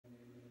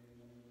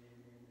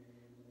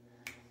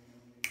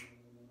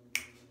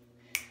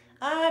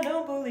I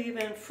don't believe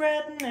in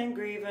fretting and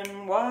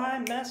grieving,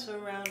 why mess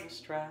around with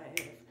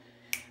strife?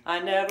 I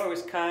never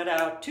was cut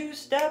out to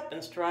step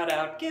and strut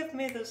out, give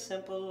me the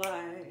simple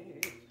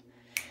life.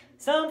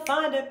 Some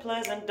find it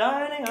pleasant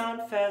dining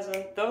on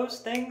pheasant, those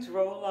things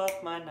roll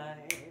off my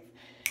knife.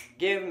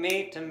 Give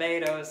me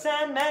tomatoes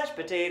and mashed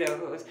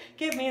potatoes,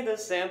 give me the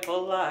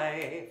simple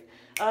life.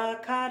 A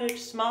cottage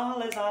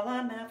small is all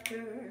I'm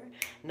after,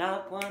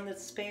 not one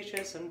that's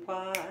spacious and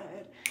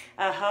wide.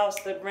 A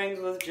house that rings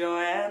with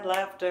joy and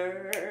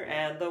laughter,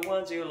 and the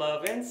ones you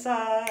love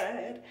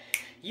inside.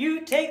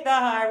 You take the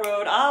high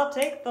road, I'll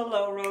take the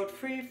low road,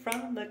 free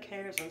from the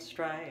cares and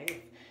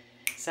strife.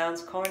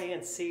 Sounds corny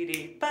and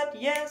seedy, but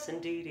yes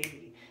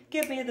indeedy,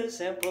 give me the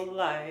simple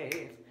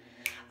life.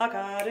 A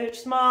cottage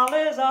small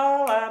is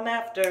all I'm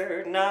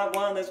after, not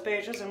one that's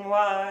spacious and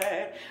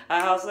wide.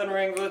 A house that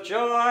rings with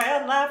joy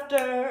and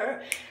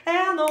laughter,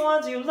 and the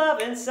ones you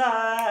love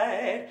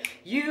inside.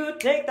 You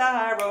take the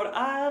high road,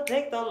 I'll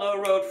take the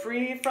low road,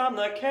 free from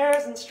the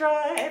cares and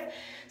strife.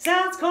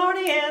 Sounds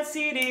corny and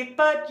seedy,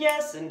 but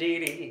yes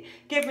indeedy,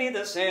 give me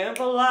the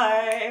simple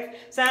life.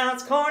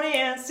 Sounds corny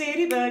and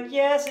seedy, but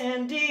yes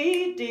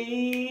indeedy,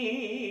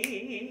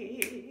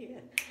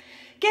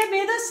 give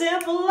me the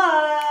simple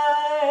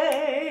life.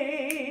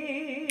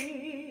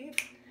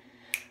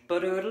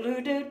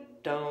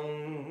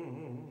 Ba-doodle-doo-doo-dong.